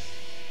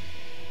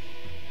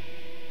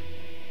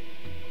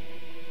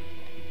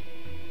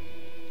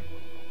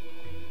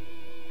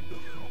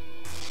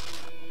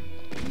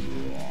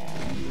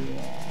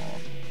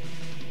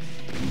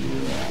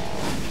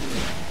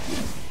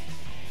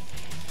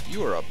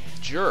 You are a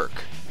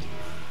jerk.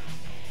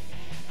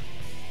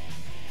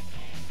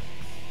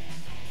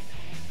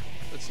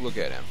 Let's look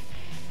at him.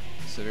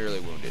 Severely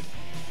wounded.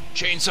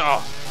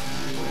 Chainsaw!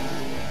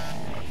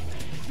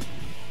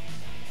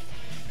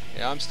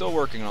 Yeah, I'm still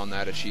working on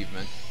that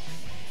achievement.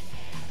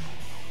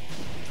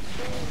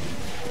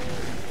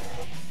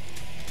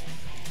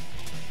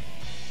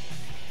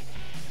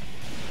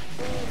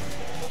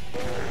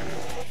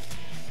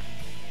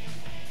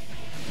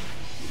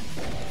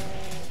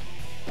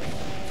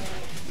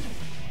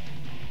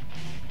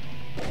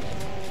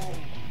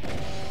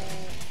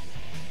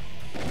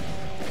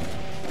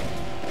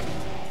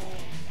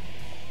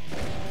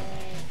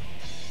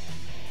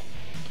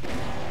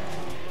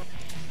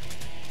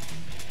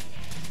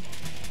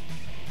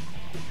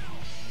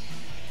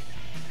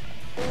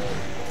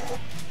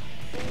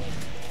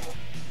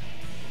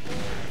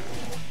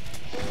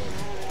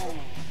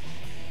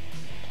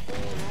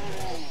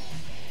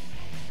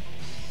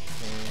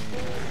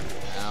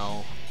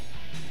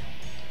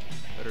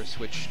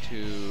 Switch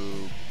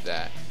to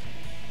that.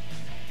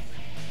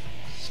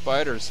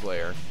 Spider's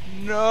Lair.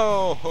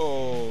 No!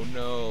 No,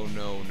 no,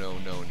 no, no,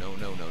 no, no,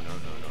 no, no, no,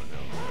 no,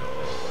 no.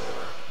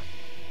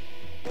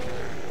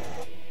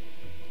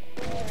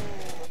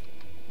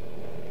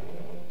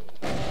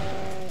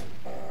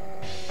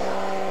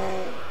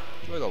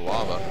 Enjoy the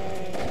lava.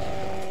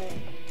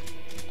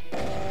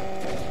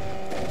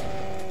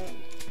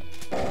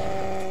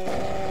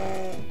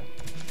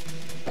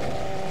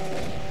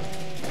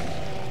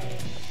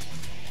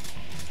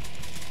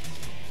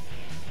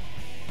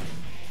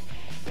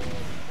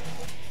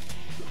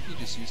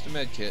 Used a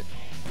med kit.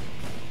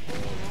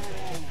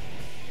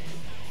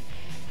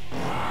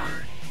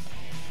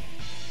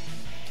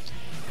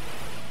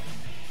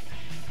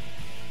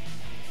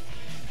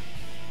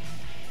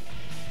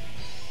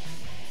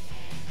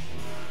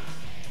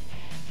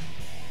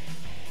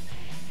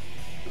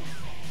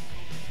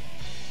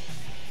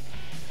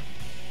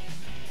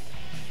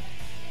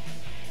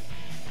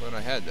 But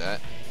I had that.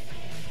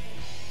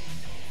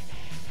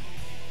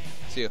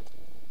 See ya.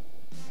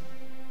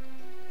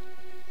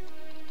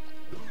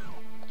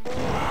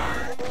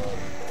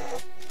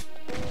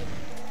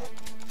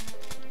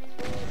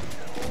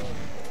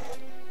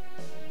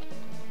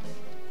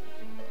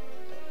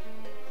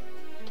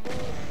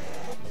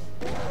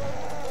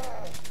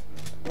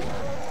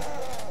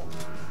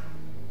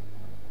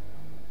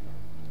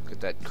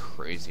 That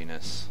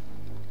craziness.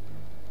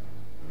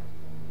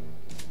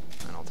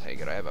 And I'll take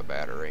it, I have a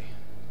battery.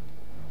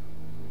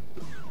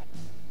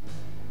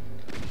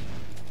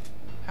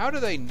 How do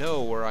they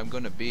know where I'm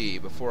gonna be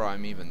before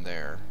I'm even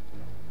there?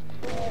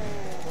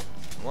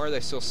 Why are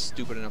they so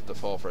stupid enough to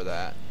fall for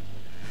that?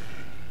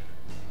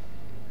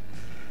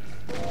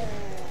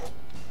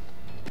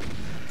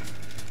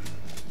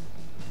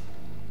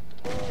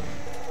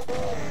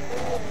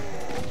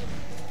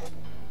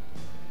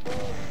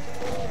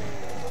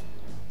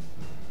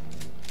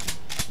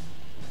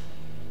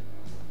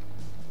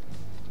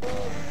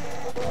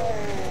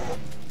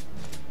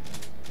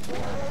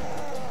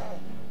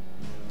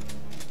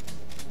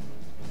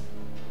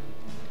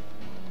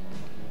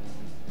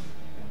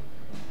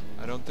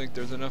 I don't think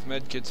there's enough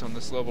medkits on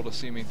this level to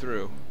see me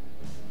through.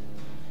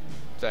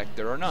 In fact,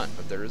 there are none,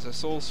 but there is a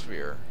soul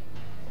sphere.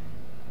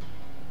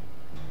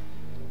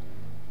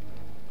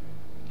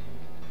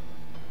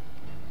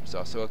 There's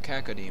also a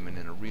cacodemon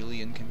in a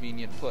really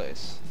inconvenient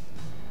place.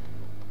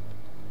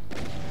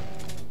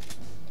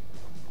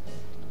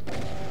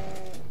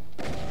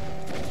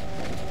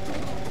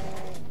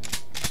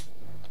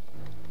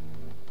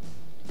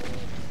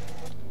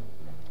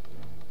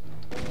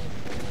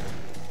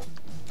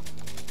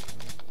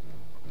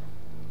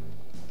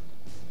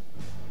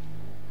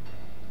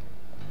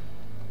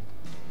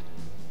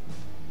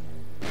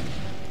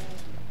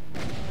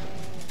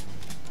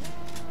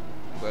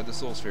 Glad the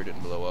soul sphere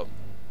didn't blow up.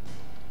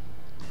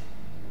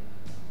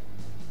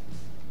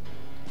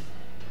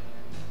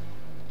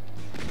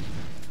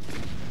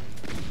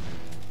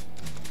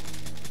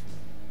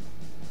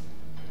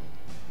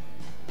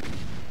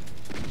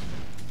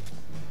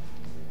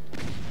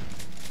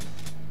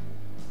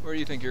 Where do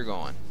you think you're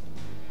going?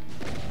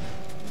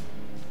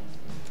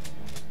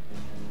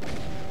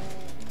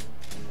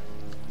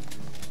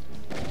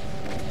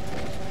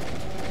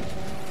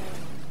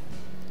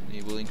 And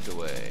he blinked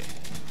away.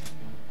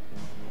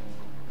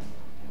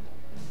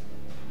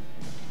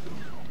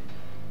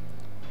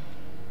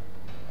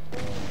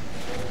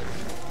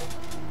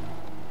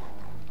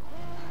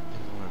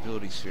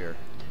 Vulnerability sphere.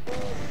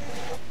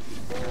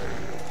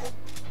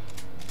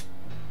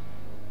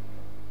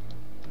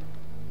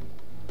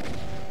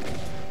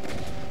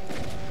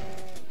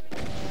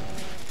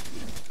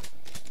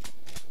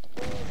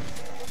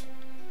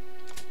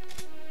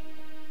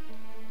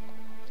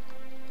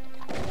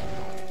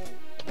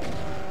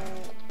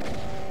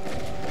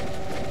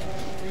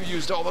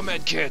 Used all the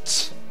med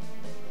kits.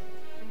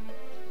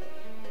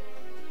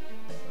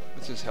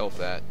 What's his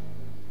health at?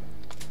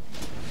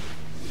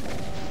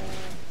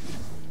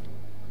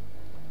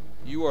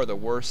 You are the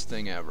worst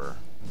thing ever.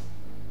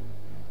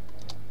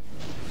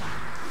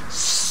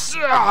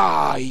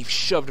 He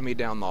shoved me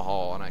down the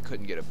hall and I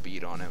couldn't get a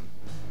beat on him.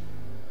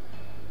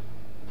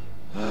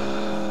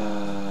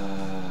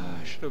 I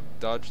should have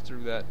dodged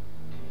through that.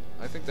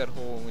 I think that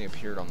hole only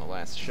appeared on the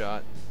last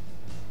shot.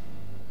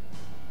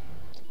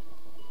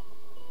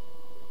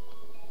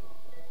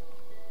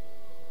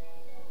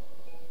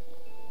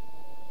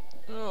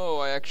 Oh,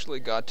 I actually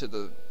got to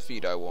the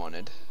feat I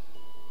wanted.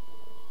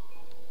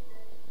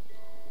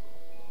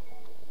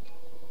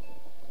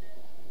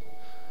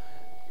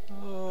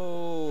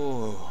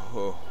 Oh,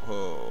 ho,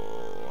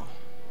 ho.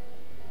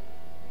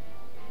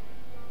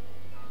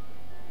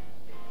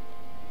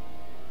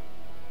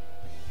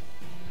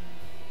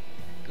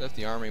 Left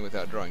the army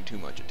without drawing too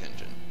much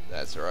attention.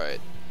 That's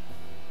right.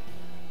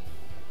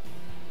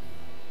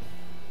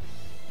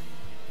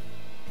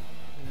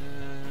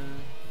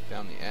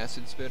 Found the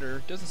acid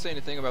spitter. Doesn't say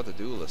anything about the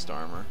duelist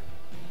armor.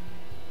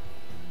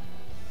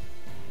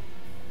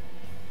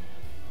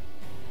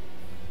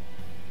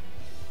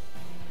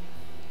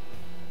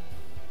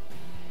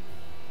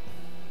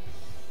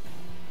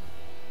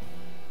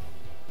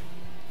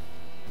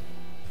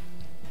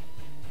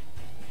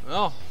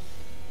 Well,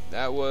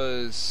 that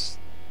was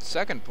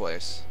second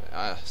place,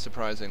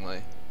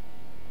 surprisingly.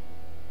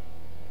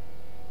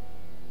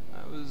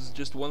 I was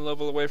just one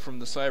level away from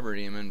the cyber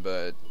demon,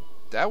 but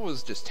that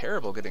was just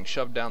terrible getting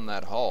shoved down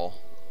that hall.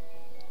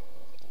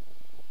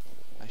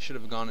 I should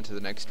have gone into the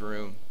next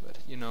room, but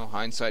you know,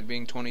 hindsight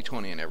being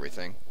 20/20 and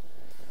everything.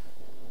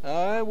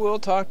 I will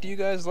talk to you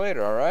guys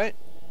later, alright?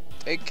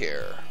 Take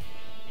care.